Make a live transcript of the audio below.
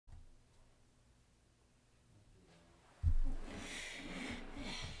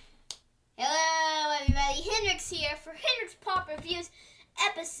there for Hendrix Pop Reviews,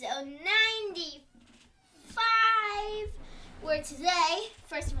 episode 95. Where today,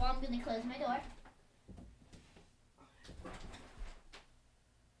 first of all, I'm going to close my door.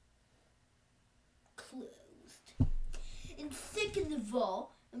 Closed. And second of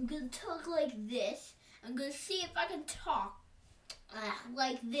all, I'm going to talk like this. I'm going to see if I can talk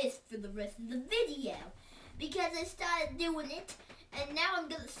like this for the rest of the video. Because I started doing it, and now I'm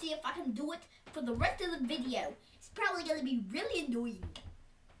going to see if I can do it for the rest of the video. It's probably going to be really annoying.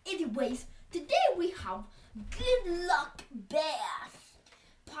 Anyways, today we have Good Luck Bear,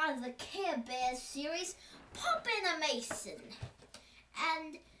 part of the Care Bears series, Poppin' a Mason.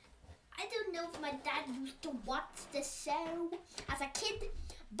 And I don't know if my dad used to watch the show as a kid,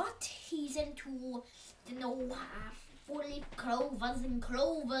 but he's into, you know, 4-leaf clovers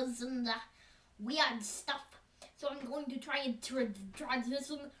and weird stuff. So I'm going to try and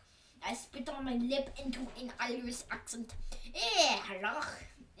transition. I spit on my lip into an Irish accent. Hello.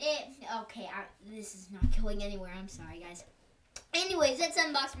 Okay, this is not going anywhere. I'm sorry, guys. Anyways, let's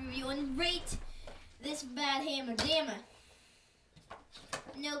unbox, review, and rate this bad hammer jammer.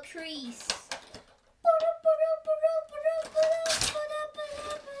 No crease.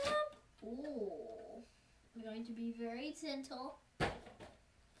 Ooh. I'm going to be very gentle.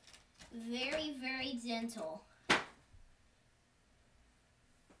 Very, very gentle.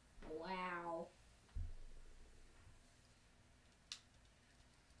 Wow.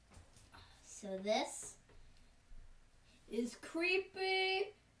 So this is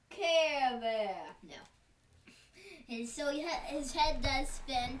Creepy Care Bear. No. And so his head does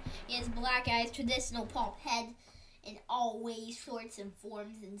spin. He has black eyes, traditional pop head, in all ways, sorts, and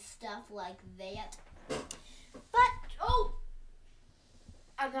forms and stuff like that. But, oh!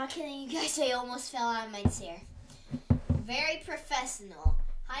 I'm not kidding you guys, I almost fell out of my chair. Very professional.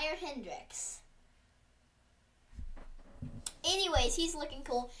 Hire Hendrix. Anyways, he's looking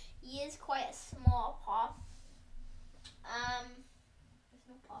cool. He is quite a small pop. There's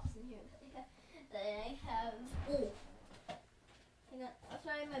no pops in here that I have. Oh, hang on. I'm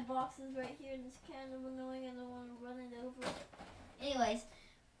sorry, my box is right here and it's kind of annoying. I don't want to run it over. Anyways,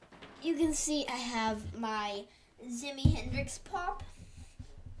 you can see I have my Jimi Hendrix pop.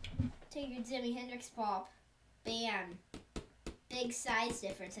 Take your Jimi Hendrix pop. Bam. Big size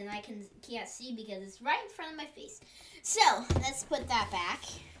difference, and I can't see because it's right in front of my face. So let's put that back.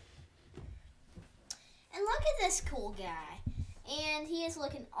 And look at this cool guy. And he is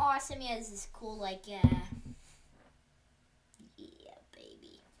looking awesome. He has this cool, like, yeah,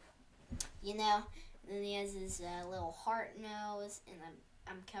 baby. You know, and then he has his little heart nose, and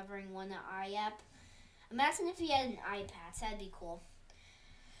I'm covering one eye up. Imagine if he had an eye patch. That'd be cool.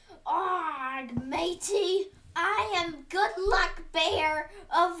 Arg, matey, I am Good Luck Bear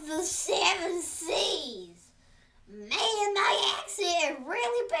of the 7 Seas. Man, my accent is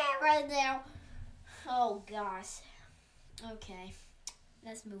really bad right now. Oh, gosh. Okay,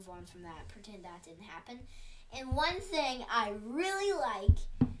 let's move on from that. Pretend that didn't happen. And one thing I really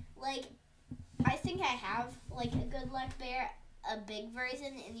like, I think I have, like, a Good Luck Bear, a big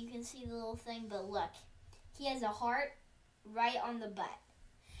version, and you can see the little thing, but look, he has a heart right on the butt.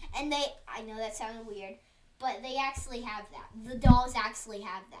 And I know that sounded weird, but they actually have that. The dolls actually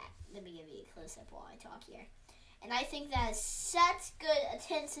have that. Let me give you a close-up while I talk here. And I think that is such good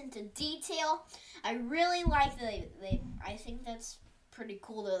attention to detail. I really like that I think that's pretty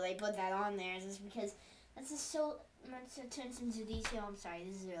cool that they put that on there, just because that's just so much attention to detail. I'm sorry,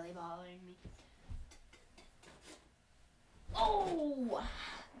 this is really bothering me. Oh!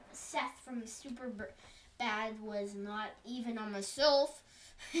 Seth from Super Bad was not even on my shelf.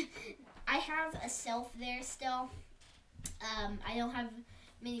 I have a shelf there still. I don't have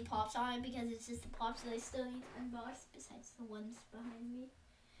many pops on it because it's just the pops that I still need to unbox besides the ones behind me.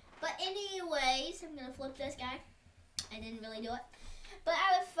 But anyways, I'm going to flip this guy. I didn't really do it. But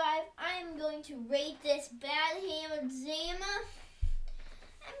out of 5, I'm going to rate this bad hammer jammer.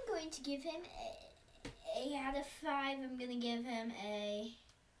 I'm going to give him a out of 5. I'm going to give him a...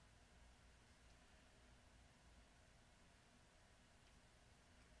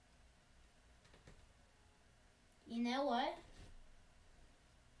 You know what?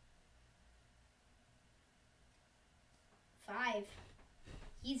 5.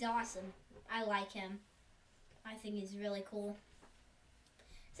 He's awesome. I like him. I think he's really cool.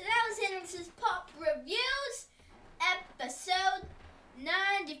 So that was Hendrix's Pop Reviews, episode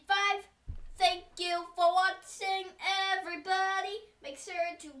 95. Thank you for watching, everybody. Make sure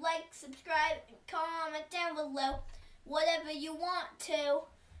to like, subscribe, and comment down below whatever you want to.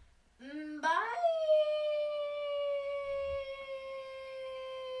 Bye.